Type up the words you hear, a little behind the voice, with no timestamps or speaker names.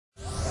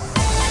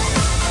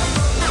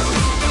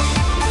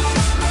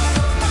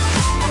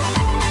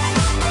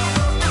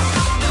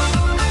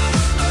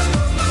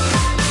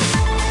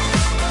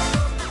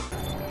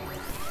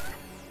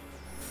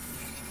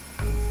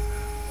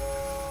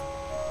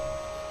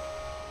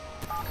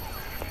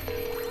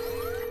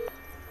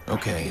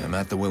Okay, I'm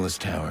at the Willis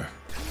Tower.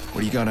 What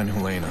do you got on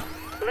Helena?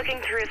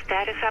 Looking through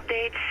status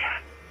updates.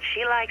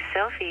 She likes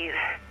selfies.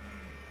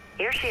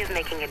 Here she is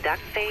making a duck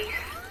face,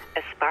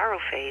 a sparrow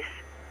face.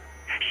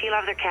 She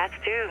loves her cats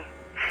too.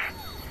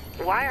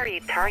 Why are you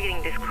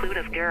targeting this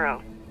clueless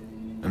girl?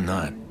 I'm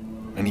not.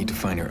 I need to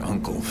find her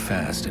uncle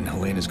fast, and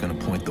Helena's gonna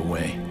point the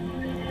way.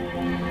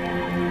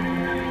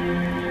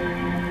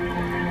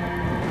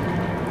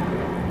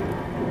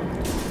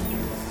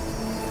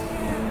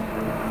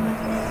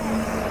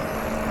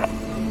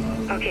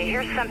 Okay,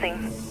 here's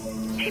something.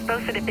 She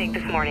posted a pic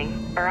this morning.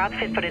 Her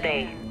outfit for the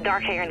day.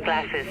 Dark hair and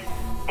glasses.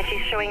 And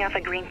she's showing off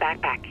a green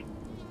backpack.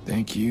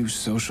 Thank you,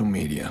 social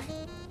media.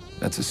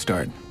 That's a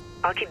start.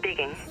 I'll keep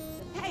digging.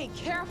 Hey,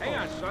 careful! Hang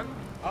on, son.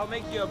 I'll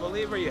make you a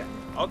believer yet.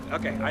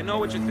 Okay, I know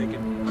what you're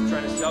thinking. I'm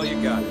trying to sell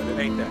you God, but it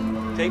ain't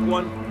that. Take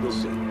one, we'll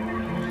see.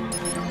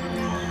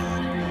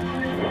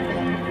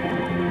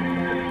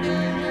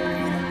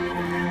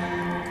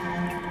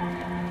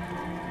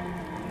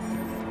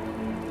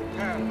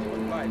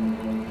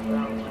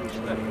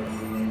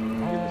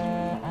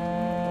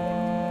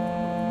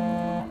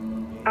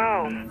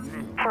 Oh,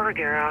 poor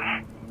girl.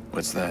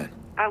 What's that?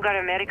 I've got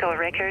her medical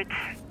records.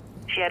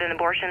 She had an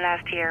abortion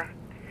last year.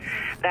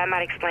 That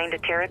might explain the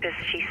therapist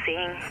she's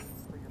seeing.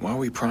 Why are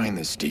we prying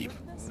this deep?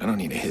 I don't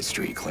need a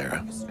history,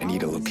 Clara. I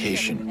need a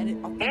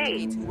location.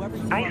 Hey,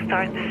 I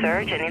start the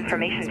search and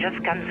information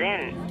just comes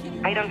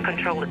in. I don't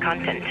control the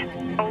content.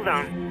 Hold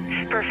on.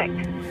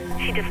 Perfect.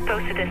 She just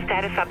posted a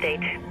status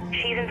update.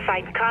 She's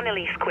inside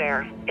Connolly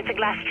Square. It's a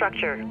glass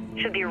structure.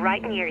 Should be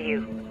right near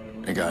you.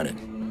 I got it.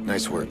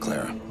 Nice work,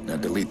 Clara. Now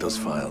delete those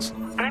files.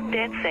 I'm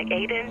dead sick,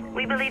 Aiden.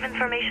 We believe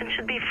information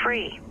should be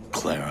free.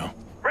 Clara.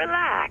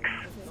 Relax.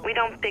 We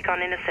don't pick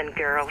on innocent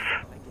girls.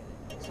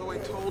 So I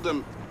told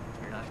him...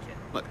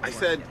 Look, I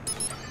said...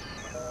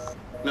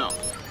 No.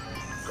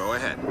 Go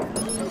ahead.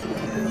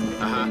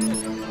 Uh-huh.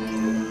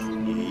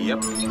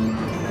 Yep.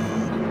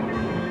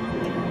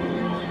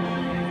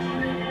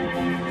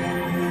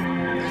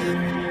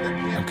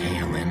 Okay,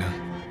 Helena.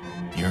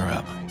 You're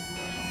up.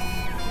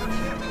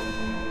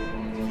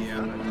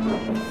 Yeah.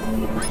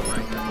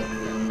 Right.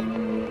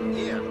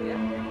 Yeah.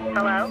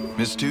 Hello?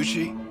 Miss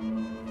Tucci?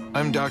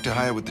 I'm Dr.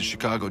 Hyatt with the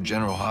Chicago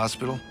General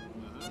Hospital.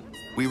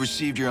 We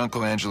received your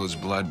Uncle Angelo's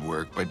blood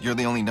work, but you're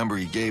the only number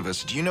he gave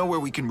us. Do you know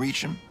where we can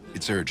reach him?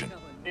 It's urgent.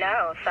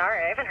 No,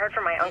 sorry. I haven't heard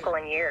from my uncle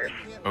in years.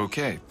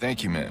 Okay,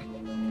 thank you, ma'am.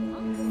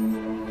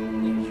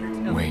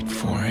 Wait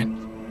for it.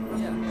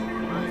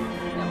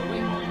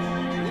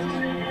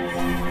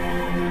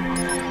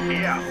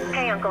 Yeah.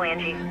 Hey, Uncle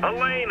Angie.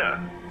 Elena,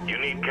 you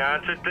need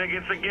concert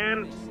tickets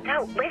again?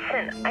 No,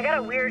 listen. I got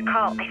a weird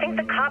call. I think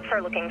the cops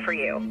are looking for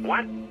you.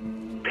 What?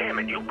 Damn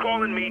it, you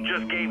calling me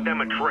just gave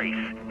them a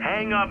trace.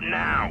 Hang up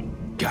now.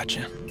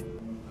 Gotcha.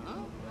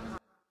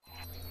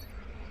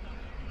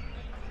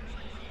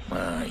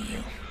 Where are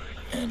you,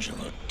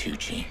 Angelo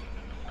Tucci?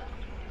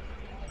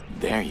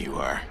 There you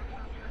are.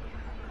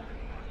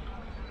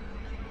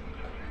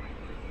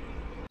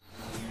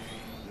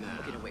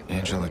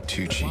 Angelo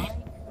Tucci.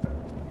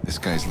 This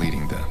guy's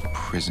leading the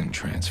prison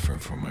transfer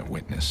for my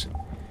witness.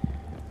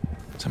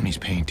 Somebody's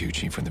paying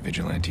Tucci for the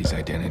vigilante's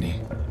identity.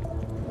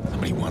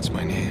 Somebody wants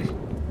my name.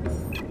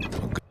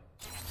 Well,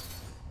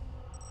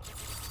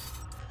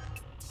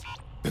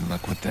 good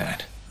luck with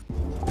that.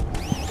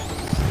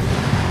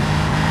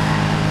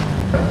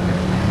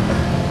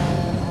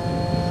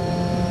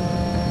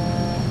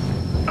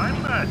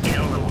 I'm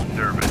getting a little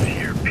nervous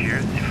here,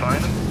 Pierce. You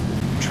find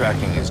him?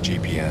 Tracking his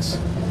GPS.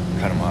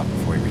 Cut him off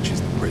before he reaches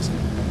the prison.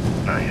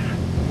 Nice.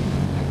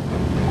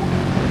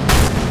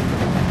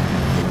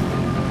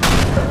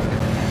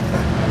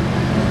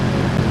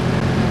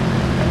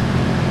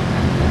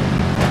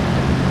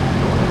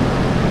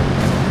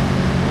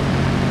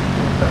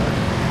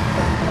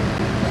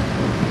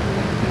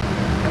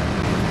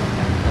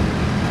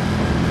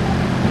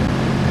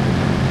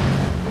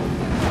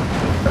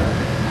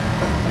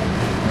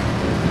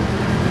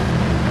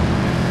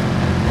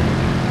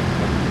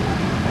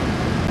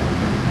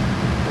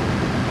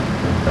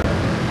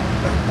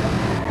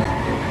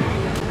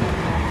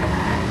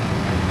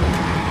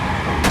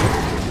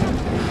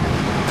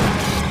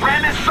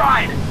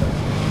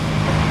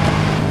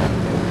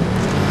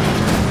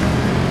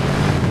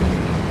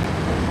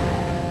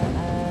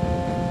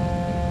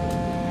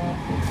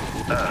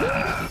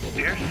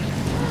 Pierce?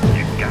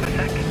 You got a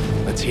sec?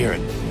 Let's hear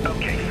it.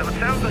 Okay, so it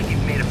sounds like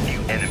you've made a few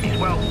enemies.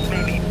 Well,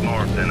 maybe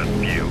more than a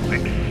few.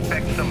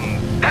 Expect some...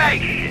 Hey!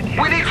 shit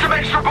here. We need some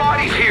extra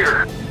bodies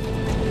here!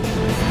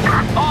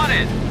 On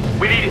it!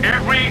 We need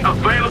every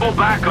available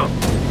backup.